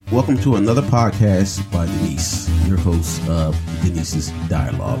Welcome to another podcast by Denise, your host of Denise's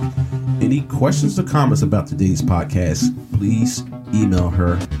Dialogue. Any questions or comments about today's podcast, please email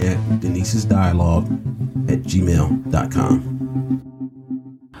her at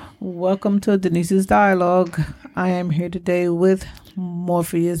denisesdialogue@gmail.com. Welcome to Denise's Dialogue. I am here today with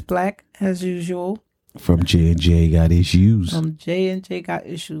Morpheus Black, as usual. From J&J Got Issues. J&J Got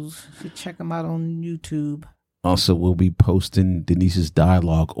Issues. You should check them out on YouTube. Also, we'll be posting Denise's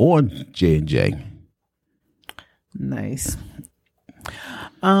Dialogue on J&J. Nice.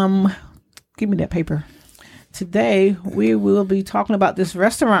 Give me that paper. Today, we will be talking about this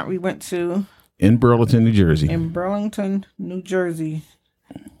restaurant we went to. In Burlington, New Jersey.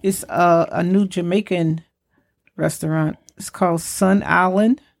 It's a new Jamaican restaurant. It's called Sun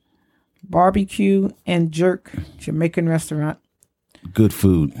Island Barbecue and Jerk Jamaican Restaurant. Good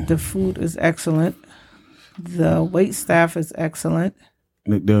food. The food is excellent. The wait staff is excellent.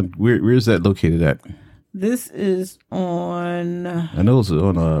 Where is that located at? This is on... I know it's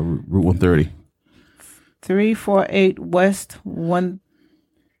on Route 130. 348 West Route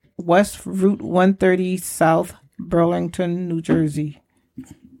 130 South, Burlington, New Jersey.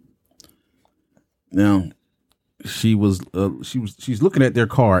 Now, she's looking at their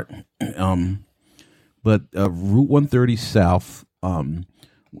card, but Route 130 South.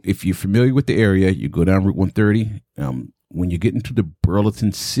 If you're familiar with the area, you go down Route 130. When you get into the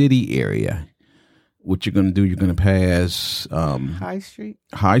Burlington City area, what you're going to do, you're going to pass High Street.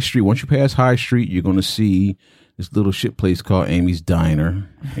 Once you pass High Street, you're going to see this little shit place called Amy's Diner.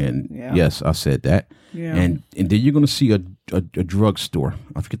 And yes, I said that. Yeah. And then you're going to see a drugstore.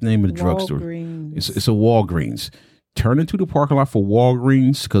 I forget the name of the drugstore. It's a Walgreens. Turn into the parking lot for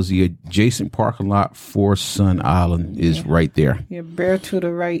Walgreens because the adjacent parking lot for Sun Island is right there. Yeah, bear to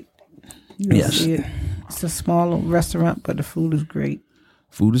the right. You'll see it. It's a small restaurant, but the food is great.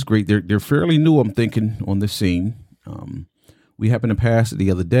 Food is great. They're fairly new, I'm thinking, on the scene. We happened to pass it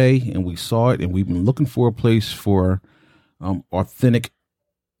the other day, and we saw it, and we've been looking for a place for authentic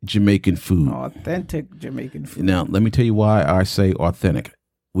Jamaican food. Authentic Jamaican food. Now, let me tell you why I say authentic.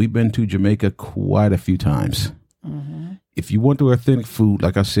 We've been to Jamaica quite a few times. Mm-hmm. If you want the authentic food,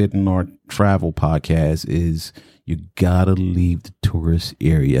 like I said in our travel podcast, is you gotta leave the tourist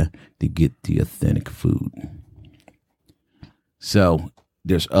area to get the authentic food. So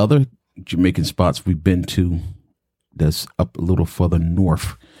there's other Jamaican spots we've been to that's up a little further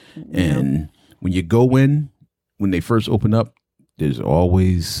north. And when you go in, when they first open up, there's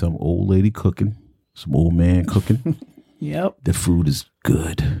always some old lady cooking, some old man cooking. Yep. The food is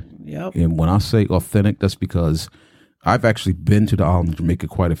good. Yep. And when I say authentic, that's because I've actually been to the island of Jamaica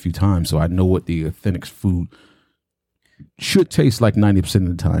quite a few times, so I know what the authentic food should taste like 90%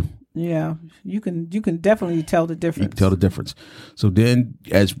 of the time. Yeah, you can definitely tell the difference. You can tell the difference. So then,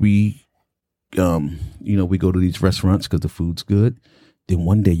 as we, we go to these restaurants because the food's good. Then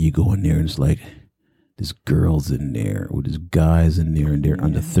one day you go in there and it's like, there's girls in there or there's guys in there and they're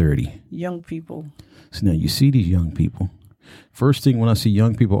under 30. Young people. So now you see these young people. First thing when I see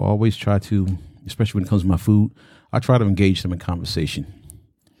young people, I always try to, especially when it comes to my food, I try to engage them in conversation.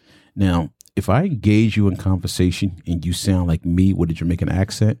 Now, if I engage you in conversation and you sound like me with a Jamaican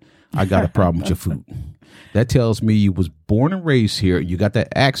accent, I got a problem with your food. That tells me you was born and raised here. You got that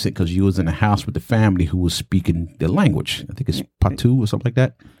accent because you was in a house with the family who was speaking the language. I think it's Patu or something like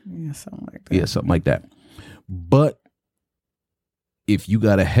that. Yeah, something like that. Yeah, something like that. But if you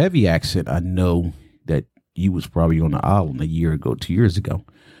got a heavy accent, I know that you was probably on the island a year ago, 2 years ago.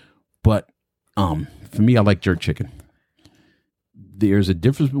 But for me, I like jerk chicken. There's a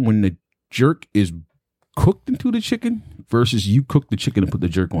difference when the jerk is cooked into the chicken versus you cook the chicken and put the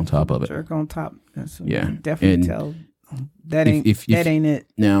jerk on top of it. Jerk on top. That's what yeah, you definitely and tell. That ain't it.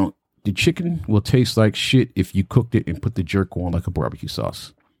 Now, the chicken will taste like shit if you cooked it and put the jerk on like a barbecue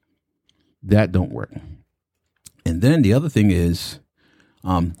sauce. That don't work. And then the other thing is,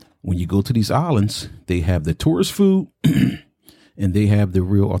 when you go to these islands, they have the tourist food and they have the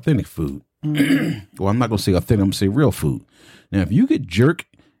real authentic food. Well, I'm not going to say authentic, I'm going to say real food. Now, if you get jerk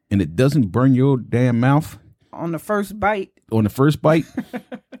and it doesn't burn your damn mouth on the first bite,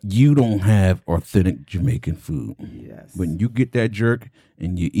 you don't have authentic Jamaican food. Yes. When you get that jerk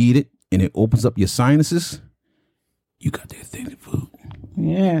and you eat it and it opens up your sinuses, you got the authentic food.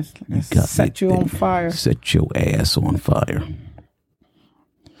 Yes. Set you on fire. Set your ass on fire.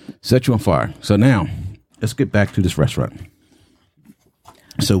 Set you on fire. So now, let's get back to this restaurant.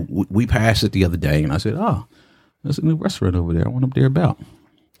 So we passed it the other day, and I said, "Oh, there's a new restaurant over there. I went up there about."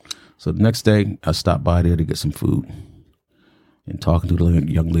 So the next day, I stopped by there to get some food, and talking to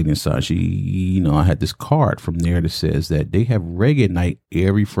the young lady inside. I had this card from there that says that they have reggae night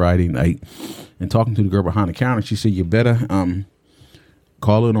every Friday night. And talking to the girl behind the counter, she said, you better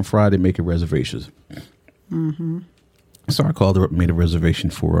call in on Friday, making reservations. Mm-hmm. So I called her up and made a reservation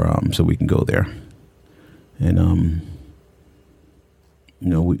for so we can go there. And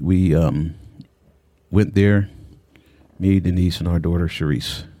we went there, me, Denise, and our daughter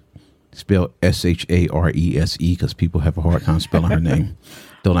Sharice. Spelled Sharese because people have a hard time spelling her name.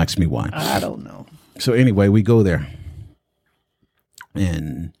 Don't ask me why. I don't know. So anyway, we go there,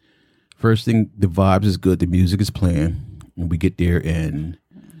 and first thing, the vibes is good. The music is playing, and we get there, and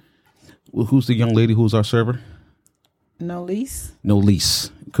who's the young lady who's our server? No lease.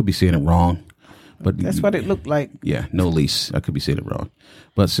 Could be saying it wrong, but that's what it looked like. Yeah, no lease. I could be saying it wrong,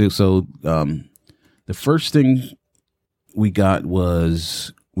 but so the first thing we got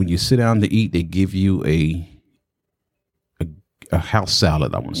was when you sit down to eat, they give you a house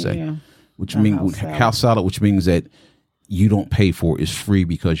salad. I want to say, which means house salad, which means that you don't pay for it. It's free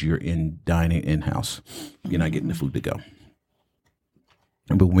because you're dining in house. You're not getting the food to go.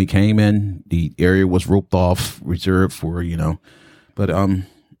 But when we came in, the area was roped off, reserved for, but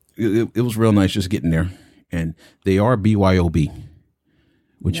it was real nice just getting there. And they are BYOB,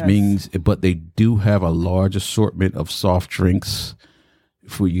 which means, but they do have a large assortment of soft drinks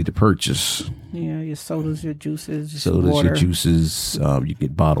for you to purchase. Yeah, your sodas, your juices, your juices. You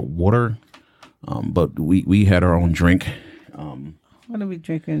get bottled water. But we had our own drink. What are we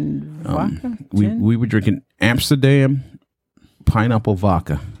drinking? Vodka? We were drinking Amsterdam pineapple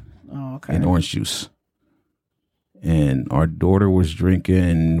vodka. Oh, okay. And orange juice. And our daughter was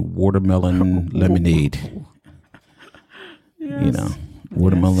drinking watermelon lemonade. Yes.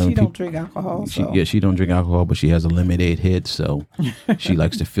 Watermelon. She don't drink alcohol. She don't drink alcohol, but she has a lemonade head, so she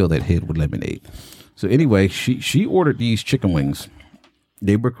likes to fill that head with lemonade. So anyway, she ordered these chicken wings.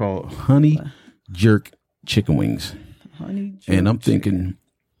 They were called honey jerk chicken wings. And I'm thinking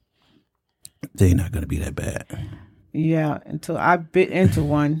they're not going to be that bad. Yeah, until I bit into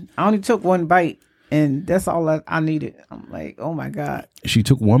one. I only took one bite, and that's all I needed. I'm like, oh my God. She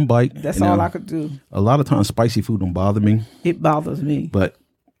took one bite. That's all I could do. A lot of times spicy food don't bother me. It bothers me. But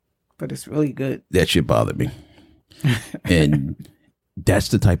it's really good. That shit bothered me. And that's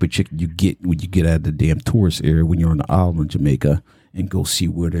the type of chicken you get when you get out of the damn tourist area when you're on the island of Jamaica and go see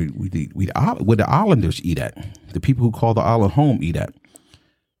where the islanders eat at. The people who call the island home eat at.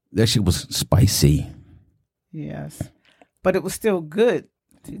 That shit was spicy. Yes. But it was still good.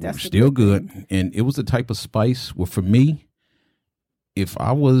 See, that's still good. And it was the type of spice where for me, if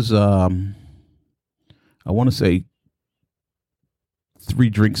I was, I want to say 3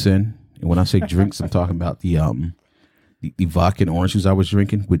 drinks in, and when I say drinks, I'm talking about the vodka and orange juice I was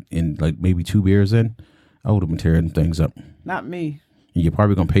drinking in like maybe 2 beers in, I would have been tearing things up. Not me. And you're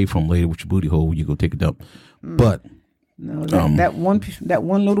probably going to pay for them later with your booty hole when you go take a dump. But no, that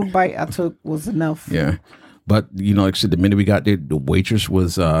one little bite I took was enough. Yeah. But, like I said, the minute we got there, the waitress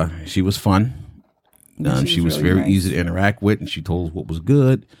was, she was fun. She was really very easy to interact with, and she told us what was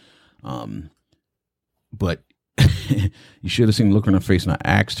good. But you should have seen the look on her face, and I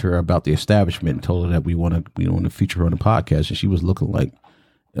asked her about the establishment and told her that we want to feature her on the podcast, and she was looking like,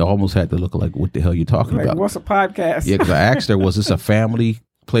 it almost had to look like, what the hell are you talking about? What's a podcast? Yeah, because I asked her, was this a family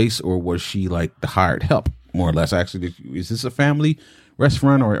place, or was she like the hired help, more or less? Actually, is this a family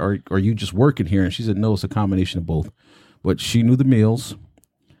restaurant, or are you just working here? And she said, no, it's a combination of both. But she knew the meals.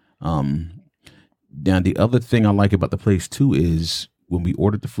 Now, the other thing I like about the place, too, is when we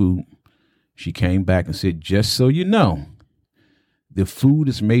ordered the food, she came back and said, just so you know, the food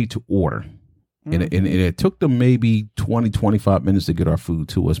is made to order. Mm-hmm. And it took them maybe 20, 25 minutes to get our food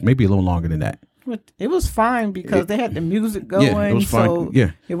to us, maybe a little longer than that. It was fine because they had the music going. Yeah, it was fine. So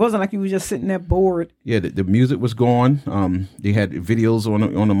it wasn't like you were just sitting there bored. Yeah, the music was going. They had videos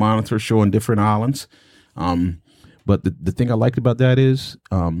on the monitor showing different islands. But the thing I liked about that is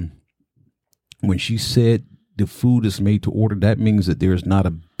when she said the food is made to order, that means that there's not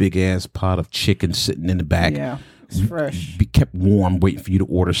a big ass pot of chicken sitting in the back. Yeah, it's fresh. Be kept warm, waiting for you to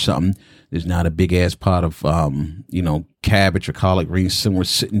order something. There's not a big ass pot of cabbage or collard greens somewhere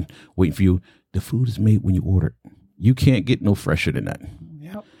sitting waiting for you. The food is made when you order it. You can't get no fresher than that.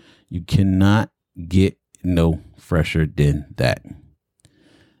 Yep. You cannot get no fresher than that.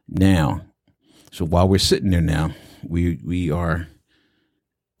 Now, so while we're sitting there now, we are.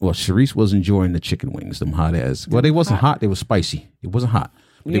 Well, Sharice was enjoying the chicken wings, them hot as. Well, they wasn't hot. They were spicy. It wasn't hot.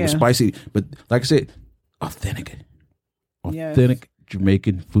 But they were spicy. But like I said, authentic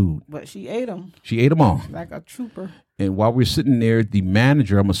Jamaican food. But she ate them. She ate them all. Like a trooper. And while we were sitting there, the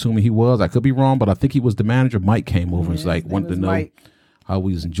manager, I'm assuming he was, I could be wrong, but I think he was the manager. Mike came over and was like, wanted to know Mike. how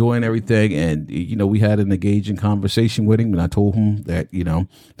we was enjoying everything. And, we had an engaging conversation with him. And I told him that,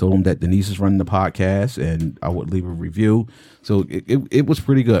 Denise is running the podcast and I would leave a review. So it was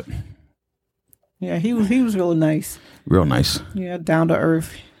pretty good. Yeah, he was real nice. Real nice. Yeah, down to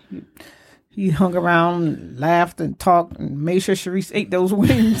earth. He hung around, and laughed, and talked, and made sure Sharice ate those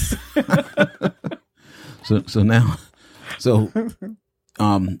wings.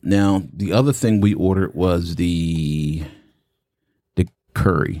 Now the other thing we ordered was the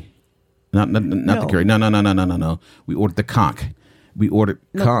curry, not the curry. No. We ordered the conch. We ordered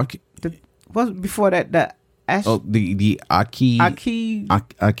conch. Was before that the aki.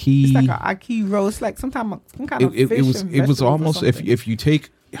 It's like a aki roll. It's like some kind of fish. It was almost if you take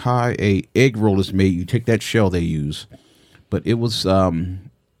how a egg roll is made, you take that shell they use, but it was aki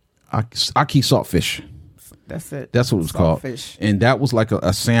saltfish. That's it. That's what it was called. Fish. And that was like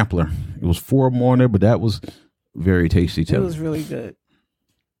a sampler. It was 4 of them on there, but that was very tasty too. It was really good.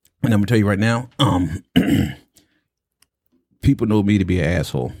 And I'm gonna tell you right now, people know me to be an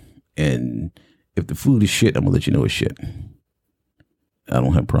asshole, and if the food is shit, I'm gonna let you know it's shit. I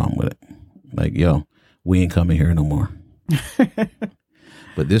don't have a problem with it. Like, yo, we ain't coming here no more.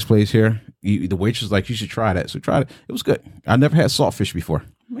 But this place here, the waitress was like, you should try that. So try it. It was good. I never had saltfish before.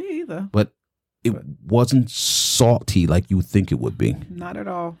 Me either. But it wasn't salty like you would think it would be. Not at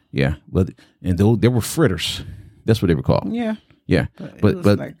all. Yeah. And there were fritters. That's what they were called. Yeah. Yeah. But it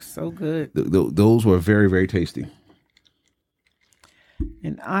was like so good. Those were very, very tasty.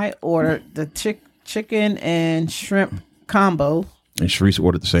 And I ordered the chicken and shrimp combo. And Sharice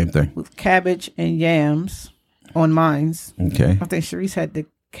ordered the same thing. With cabbage and yams on mine's. Okay. I think Sharice had the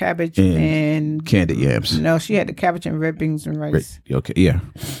cabbage and candied yams. No, she had the cabbage and red beans and rice. Okay, yeah.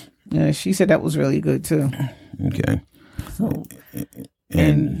 Yeah, she said that was really good too. Okay. So,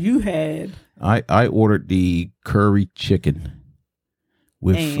 and you had I ordered the curry chicken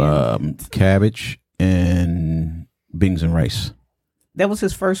with cabbage and beans and rice. That was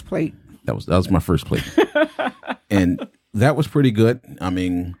his first plate. That was my first plate. And that was pretty good. I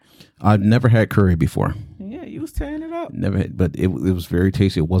mean, I've never had curry before. Yeah, you was tearing it up. Never had, but it was very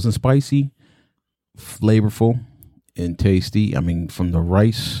tasty. It wasn't spicy, flavorful, and tasty. I mean, from the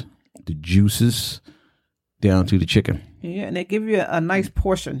rice, the juices, down to the chicken. Yeah, and they give you a nice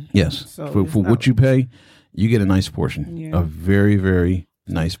portion. Yes. So for what you pay, you get a nice portion. Yeah. A very, very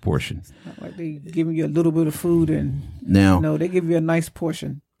nice portion. It's not like they giving you a little bit of food and no, they give you a nice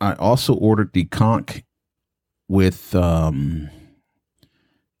portion. I also ordered the conch with the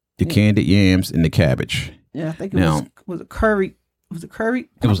candied yams and the cabbage. Yeah, I think was it curry. Was it curry?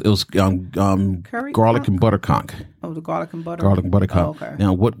 It was curry garlic and butter conch. Oh, the garlic and butter. Garlic and butter conch. Oh, okay.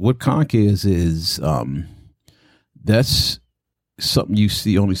 Now, what conch is that's something you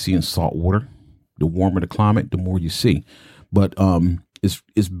only see in salt water. The warmer the climate, the more you see. But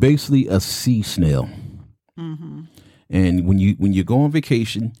it's basically a sea snail. Mm-hmm. And when you go on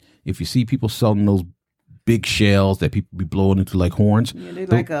vacation, if you see people selling those big shells that people be blowing into like horns, yeah, they're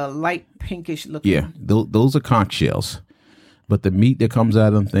like a light pinkish looking. Yeah, those are conch shells. But the meat that comes out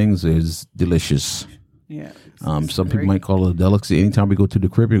of them things is delicious. Yeah. Some people might call it a delicacy. Anytime we go to the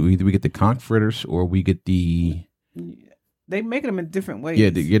Caribbean, we get the conch fritters or we get the. They make them in different ways. Yeah,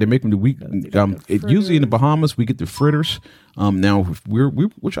 they make them. Usually in the Bahamas we get the fritters. Now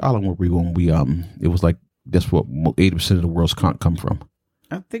which island were we on? It was like that's what 80% of the world's conch come from.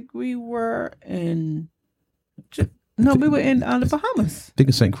 I think we were in. We were in the Bahamas. I think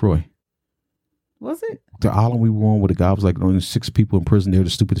it's St. Croix. Was it? The island we were on where the guy was like only 6 people in prison. They were the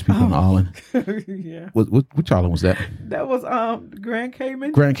stupidest people on the island. Yeah. Which island was that? That was Grand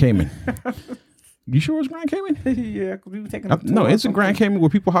Cayman. Grand Cayman. You sure it was Grand Cayman? Yeah, because we were taking no, isn't Grand Cayman where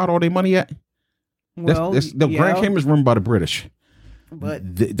people hide all their money at? Well, Grand Cayman is run by the British. But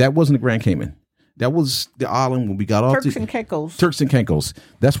that wasn't the Grand Cayman. That was the island when we got off. Turks and Caicos. Turks and Caicos.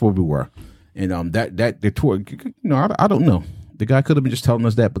 That's where we were. And the tour, I don't know. The guy could have been just telling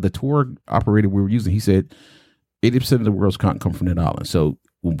us that, but the tour operator we were using, he said 80% of the world's conch come from that island. So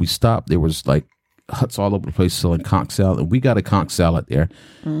when we stopped, there was like huts all over the place selling conch salad, and we got a conch salad there.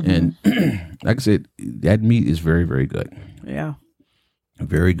 Mm-hmm. And like I said, that meat is very, very good. Yeah,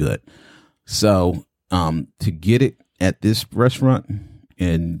 very good. So to get it at this restaurant,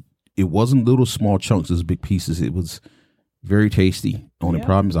 and it wasn't little small chunks; it was big pieces. It was very tasty. Only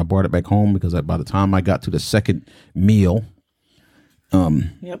problem is I brought it back home because by the time I got to the second meal.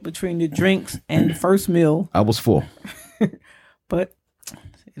 Between the drinks and the first meal, I was full. But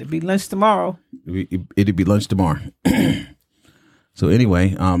it'll be lunch tomorrow. It'll be lunch tomorrow. So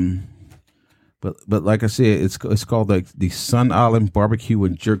anyway, but like I said, it's called the Sun Island Barbecue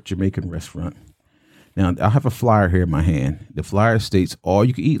and Jerk Jamaican Restaurant. Now I have a flyer here in my hand. The flyer states all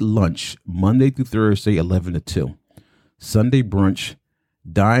you can eat lunch Monday through Thursday 11 to 2, Sunday brunch,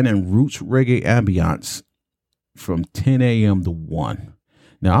 dine and roots reggae ambiance from 10 a.m. to 1.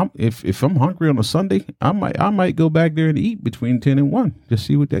 Now, if I'm hungry on a Sunday, I might go back there and eat between 10 and 1. Just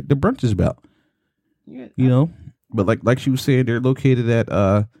see what the brunch is about. Yeah, you know, but like she was saying, they're located at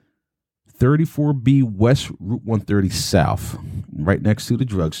 34B West Route 130 South, right next to the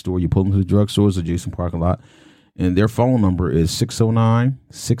drugstore. You pull into the drugstore, it's adjacent parking lot, and their phone number is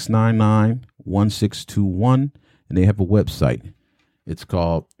 609-699-1621, and they have a website. It's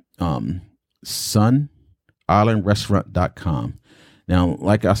called sunislandrestaurant.com. Now,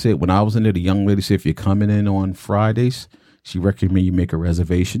 like I said, when I was in there, the young lady said if you're coming in on Fridays, she recommended you make a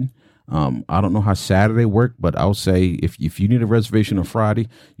reservation. I don't know how Saturday work, but I would say if you need a reservation on Friday,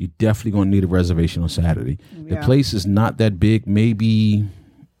 you definitely going to need a reservation on Saturday. Yeah. The place is not that big, maybe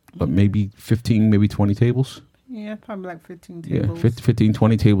 15, maybe 20 tables. Yeah, probably like 15 tables. Yeah, 15,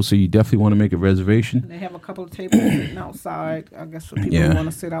 20 tables. So you definitely want to make a reservation. And they have a couple of tables sitting outside, I guess, for people who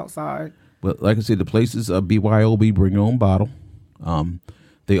want to sit outside. But like I said, the place is BYOB, bring your own bottle.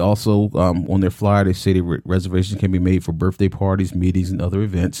 They also, on their flyer, they say the reservations can be made for birthday parties, meetings, and other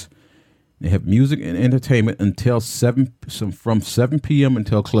events. They have music and entertainment until from 7 p.m.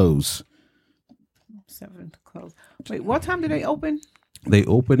 until close. 7 to close. Wait, what time do they open? They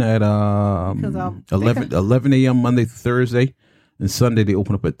open at 11 a.m. Monday through Thursday, and Sunday they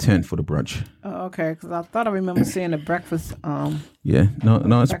open up at 10 for the brunch. Oh, okay. Because I thought I remember seeing the breakfast. Yeah,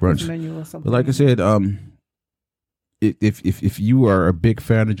 no, it's brunch. Menu or something. But like I said, if you are a big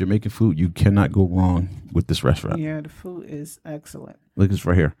fan of Jamaican food, you cannot go wrong with this restaurant. Yeah, the food is excellent. Look at this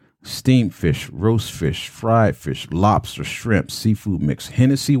right here. Steamed fish, roast fish, fried fish, lobster, shrimp, seafood mix,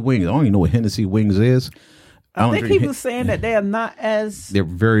 Hennessy wings. I don't even know what Hennessy wings is. I think he was saying that they are not as... They're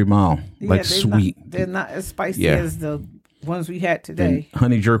very mild, like sweet. They're not as spicy as the ones we had today. And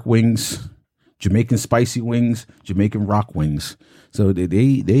honey jerk wings, Jamaican spicy wings, Jamaican rock wings. So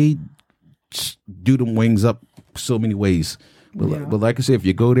they do them wings up so many ways. But like I said, if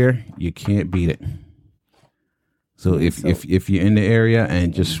you go there, you can't beat it. So if you're in the area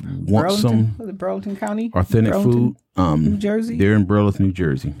and just want some Burlington County authentic food, New Jersey, they're in Burlington, New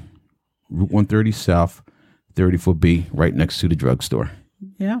Jersey, Route 130 South, 34B, right next to the drugstore.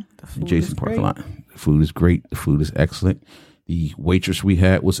 Yeah, the food adjacent parking lot. The food is great. The food is excellent. The waitress we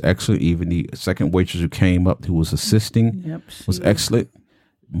had was excellent. Even the second waitress who came up who was assisting was excellent.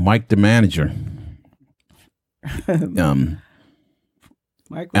 Mike, the manager,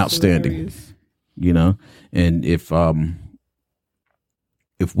 outstanding. Hilarious. You know, and if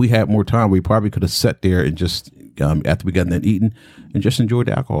we had more time, we probably could have sat there and just after we got done eating and just enjoyed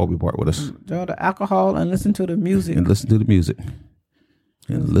the alcohol we brought with us. Enjoy the alcohol and listen to the music. The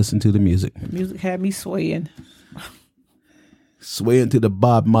music had me swaying. Swaying to the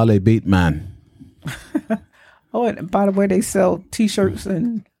Bob Marley beat, man. Oh, and by the way, they sell T-shirts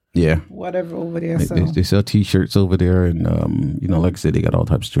and whatever over there. They sell T-shirts over there, and like I said, they got all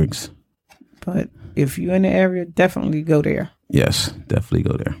types of drinks. But if you're in the area, definitely go there. Yes, definitely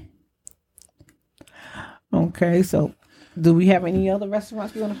go there. Okay, so do we have any other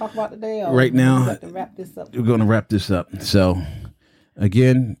restaurants we want to talk about today? Or right now, we're going to wrap this up. So,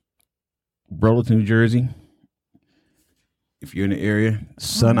 again, Burlington, New Jersey. If you're in the area,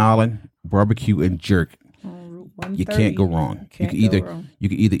 Sun Island Barbecue and Jerk. You can't go wrong. You can either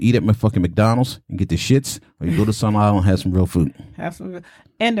eat at my fucking McDonald's and get the shits, or you go to Sun Island and have some real food.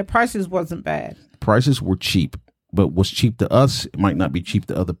 And the prices wasn't bad. Prices were cheap, but what's cheap to us, it might not be cheap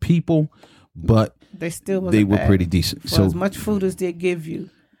to other people, but they were pretty decent. So as much food as they give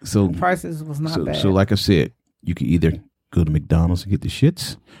you, the prices was not bad. So like I said, you can either go to McDonald's and get the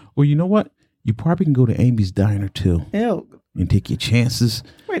shits, or you know what? You probably can go to Amy's Diner too. Ew. And take your chances.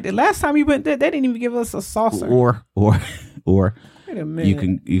 Wait, the last time you went there, they didn't even give us a saucer. Or wait a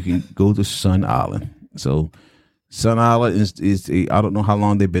minute. You can go to Sun Island. So Sun Island is I don't know how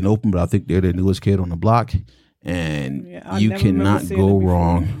long they've been open, but I think they're the newest kid on the block. And you cannot go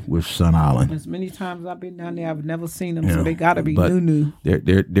wrong with Sun Island. As many times I've been down there, I've never seen them, so they got to be new.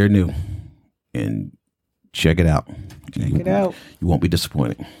 They're new, and check it out. Check it out. You won't be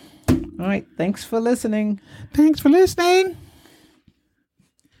disappointed. All right. Thanks for listening.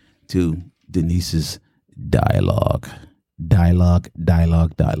 To Denise's dialogue.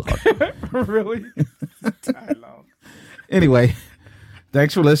 Really? Dialogue. Anyway,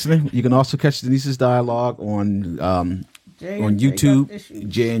 thanks for listening. You can also catch Denise's dialogue on YouTube.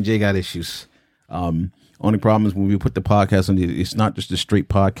 J&J Got Issues. On Only problem is when we put the podcast on, it's not just a straight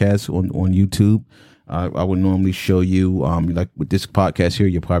podcast on YouTube. I would normally show you, like with this podcast here,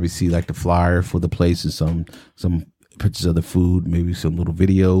 you'll probably see like the flyer for the place and some pictures of the food, maybe some little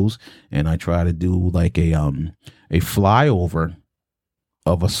videos. And I try to do like a flyover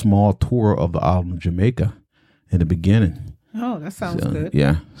of a small tour of the island of Jamaica in the beginning. Oh, that sounds good.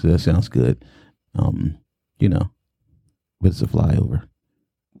 Yeah, so that sounds good. You know, but it's a flyover.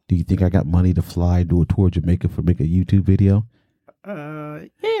 Do you think I got money to fly, do a tour of Jamaica for make a YouTube video?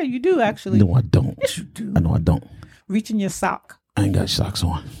 Yeah, you do actually. No, I don't. Yes, you do. I know I don't. Reach in your sock. I ain't got socks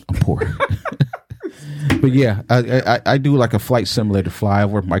on. I'm poor. But yeah, I do like a flight simulator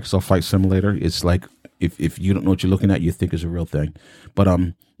flyover, Microsoft Flight Simulator. It's like if you don't know what you're looking at, you think it's a real thing. But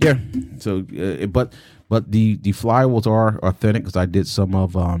yeah. So but the flyovers are authentic because I did some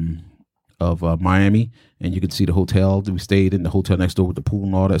of Miami, and you can see the hotel that we stayed in, the hotel next door with the pool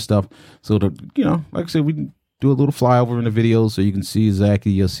and all that stuff. So like I said, we can do a little flyover in the video, so you can see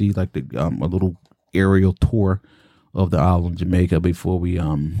exactly. You'll see like the a little aerial tour of the island of Jamaica before we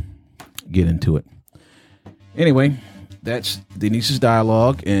get into it. Anyway, that's Denise's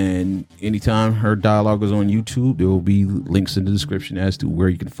dialogue, and anytime her dialogue is on YouTube, there will be links in the description as to where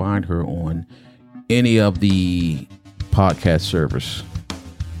you can find her on any of the podcast servers: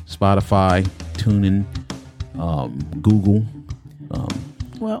 Spotify, TuneIn, Google.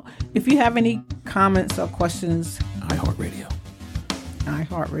 Well, if you have any comments or questions, iHeartRadio.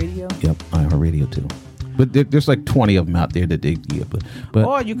 Yep, iHeartRadio too. But there's like 20 of them out there that they give. But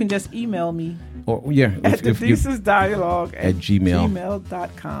or you can just email me. Or yeah, at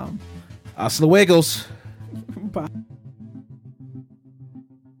thethesis.dialogue@gmail.com. Hasta luego. Bye.